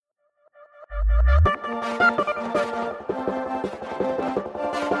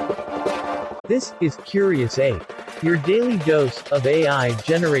This is Curious Ape, your daily dose of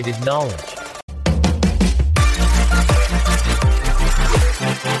AI-generated knowledge.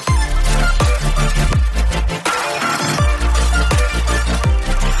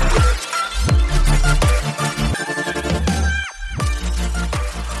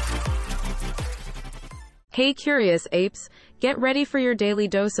 Hey Curious Apes, get ready for your daily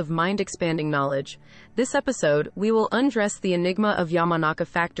dose of mind-expanding knowledge. This episode, we will undress the enigma of Yamanaka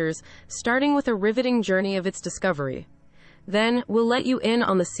factors, starting with a riveting journey of its discovery. Then, we'll let you in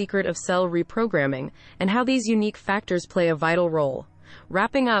on the secret of cell reprogramming, and how these unique factors play a vital role.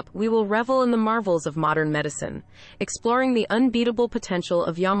 Wrapping up, we will revel in the marvels of modern medicine, exploring the unbeatable potential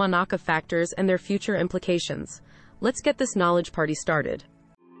of Yamanaka factors and their future implications. Let's get this knowledge party started.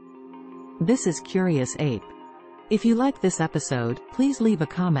 This is Curious Ape. If you like this episode, please leave a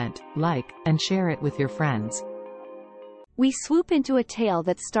comment, like, and share it with your friends. We swoop into a tale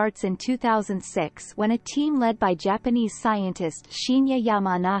that starts in 2006 when a team led by Japanese scientist Shinya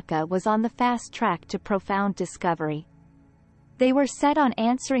Yamanaka was on the fast track to profound discovery. They were set on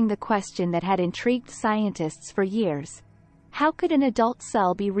answering the question that had intrigued scientists for years. How could an adult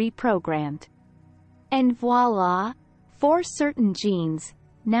cell be reprogrammed? And voila! 4 certain genes,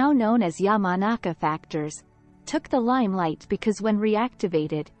 now known as Yamanaka factors, took the limelight because when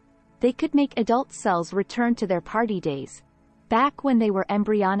reactivated, they could make adult cells return to their party days, back when they were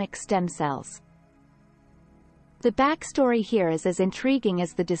embryonic stem cells. The backstory here is as intriguing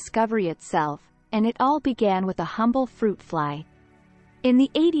as the discovery itself, and it all began with a humble fruit fly. In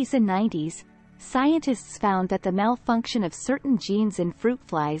the 80s and 90s, scientists found that the malfunction of certain genes in fruit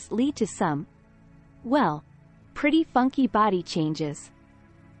flies lead to some, well, pretty funky body changes.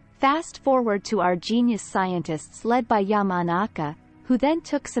 Fast forward to our genius scientists led by Yamanaka, who then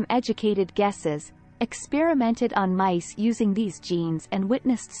took some educated guesses, experimented on mice using these genes and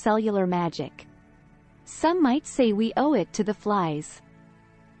witnessed cellular magic. Some might say we owe it to the flies.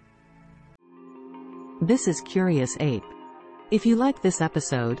 This is Curious Ape. If you like this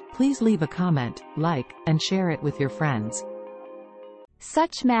episode, please leave a comment, like, and share it with your friends.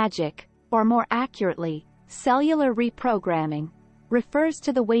 Such magic, or more accurately, cellular reprogramming, refers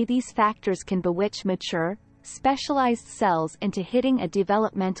to the way these factors can bewitch mature, specialized cells into hitting a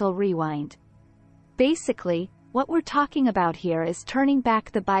developmental rewind. Basically, what we're talking about here is turning back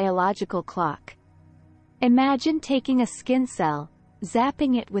the biological clock. Imagine taking a skin cell,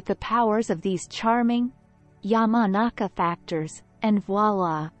 zapping it with the powers of these charming Yamanaka factors, and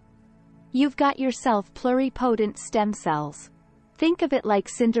voila! You've got yourself pluripotent stem cells. Think of it like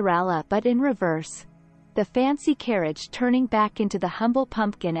Cinderella but in reverse. The fancy carriage turning back into the humble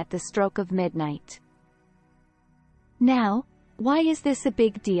pumpkin at the stroke of midnight. Now, why is this a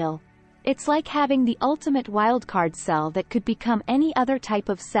big deal? It's like having the ultimate wildcard cell that could become any other type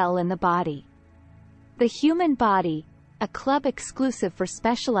of cell in the body. The human body, a club exclusive for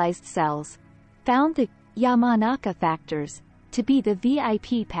specialized cells, found the Yamanaka factors to be the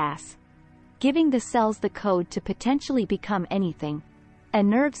VIP pass, giving the cells the code to potentially become anything: a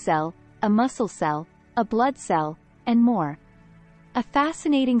nerve cell, a muscle cell, a blood cell, and more. A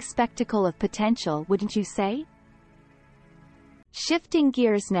fascinating spectacle of potential, wouldn't you say? Shifting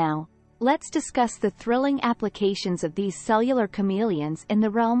gears now, let's discuss the thrilling applications of these cellular chameleons in the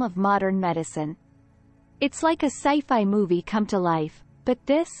realm of modern medicine. It's like a sci-fi movie come to life, but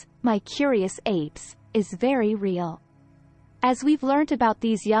this, my curious apes, is very real. As we've learned about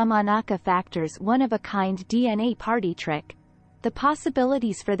these Yamanaka factors' one-of-a-kind DNA party trick, the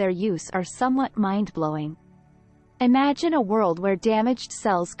possibilities for their use are somewhat mind-blowing. Imagine a world where damaged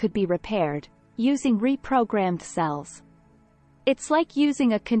cells could be repaired, using reprogrammed cells. It's like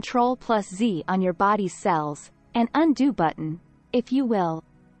using a Ctrl+Z on your body's cells, an undo button, if you will.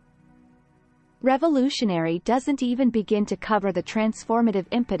 Revolutionary doesn't even begin to cover the transformative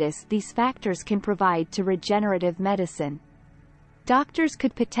impetus these factors can provide to regenerative medicine. Doctors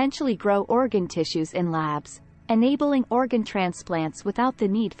could potentially grow organ tissues in labs, enabling organ transplants without the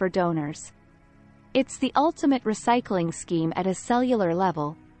need for donors. It's the ultimate recycling scheme at a cellular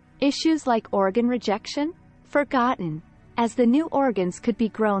level. Issues like organ rejection? Forgotten, as the new organs could be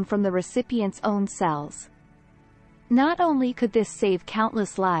grown from the recipient's own cells. Not only could this save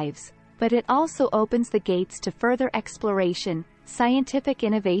countless lives, but it also opens the gates to further exploration, scientific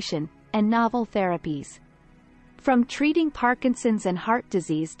innovation, and novel therapies. From treating Parkinson's and heart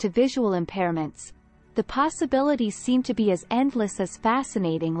disease to visual impairments, the possibilities seem to be as endless as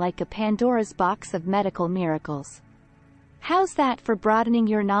fascinating, like a Pandora's box of medical miracles. How's that for broadening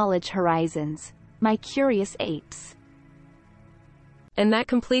your knowledge horizons, my curious apes? And that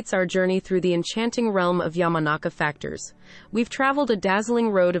completes our journey through the enchanting realm of Yamanaka factors. We've traveled a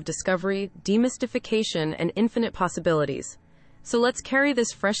dazzling road of discovery, demystification, and infinite possibilities. So let's carry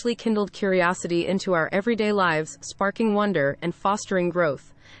this freshly kindled curiosity into our everyday lives, sparking wonder and fostering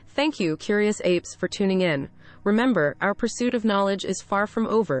growth. Thank you, curious apes, for tuning in. Remember, our pursuit of knowledge is far from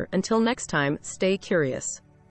over. Until next time, stay curious.